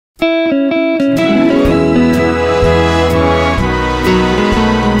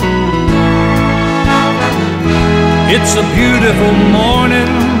It's a beautiful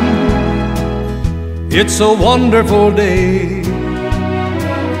morning, it's a wonderful day.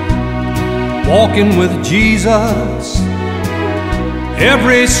 Walking with Jesus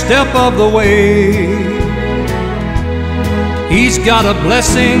every step of the way. He's got a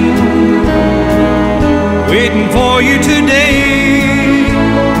blessing waiting for you today.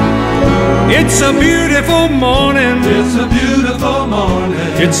 It's a beautiful morning, It's a beautiful morning.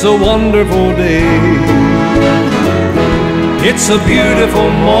 it's a wonderful day. It's a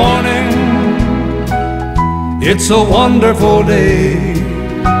beautiful morning, it's a wonderful day.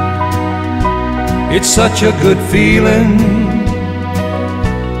 It's such a good feeling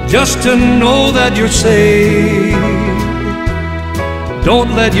just to know that you're saved.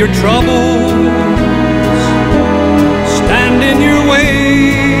 Don't let your troubles stand in your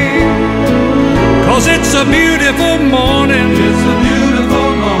way, 'cause it's a beautiful morning, It's a beautiful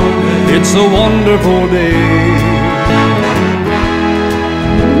morning. it's a wonderful day.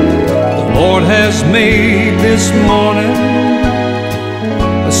 The Lord has made this morning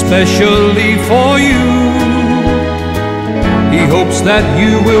especially for you. He hopes that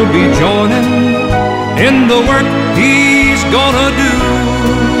you will be joining in the work He's gonna do.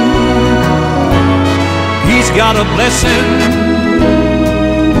 He's got a blessing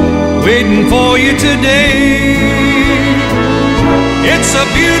waiting for you today. It's a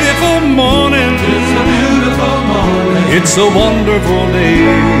beautiful morning, It's a beautiful morning. it's a wonderful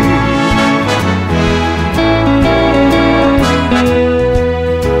day.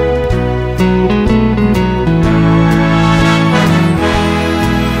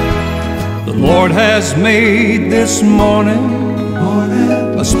 The Lord has made this morning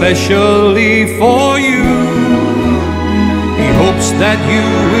especially for you. He hopes that you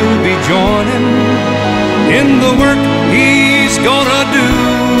will be joining in the work He's gonna do.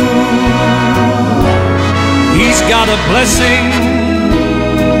 He's got a blessing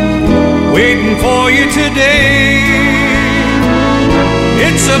waiting for you today.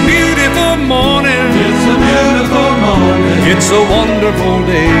 It's a beautiful morning, It's a beautiful morning. it's a wonderful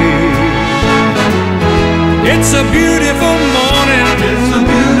day. It's a beautiful morning, It's a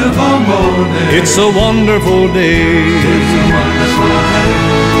beautiful morning. it's a wonderful day. It's a wonderful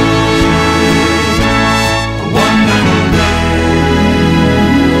day.